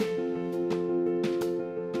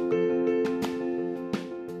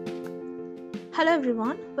Hello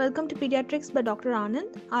everyone, welcome to Pediatrics by Dr.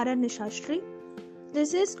 Anand, R.R. Nishastri.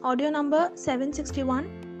 This is audio number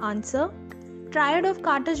 761. Answer: Triad of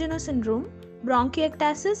Carter-Jeanot syndrome,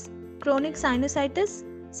 bronchiectasis, chronic sinusitis,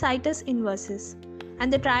 situs inversus,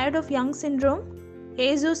 and the triad of Young syndrome,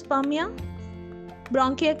 azoospermia,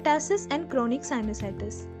 bronchiectasis, and chronic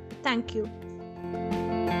sinusitis. Thank you.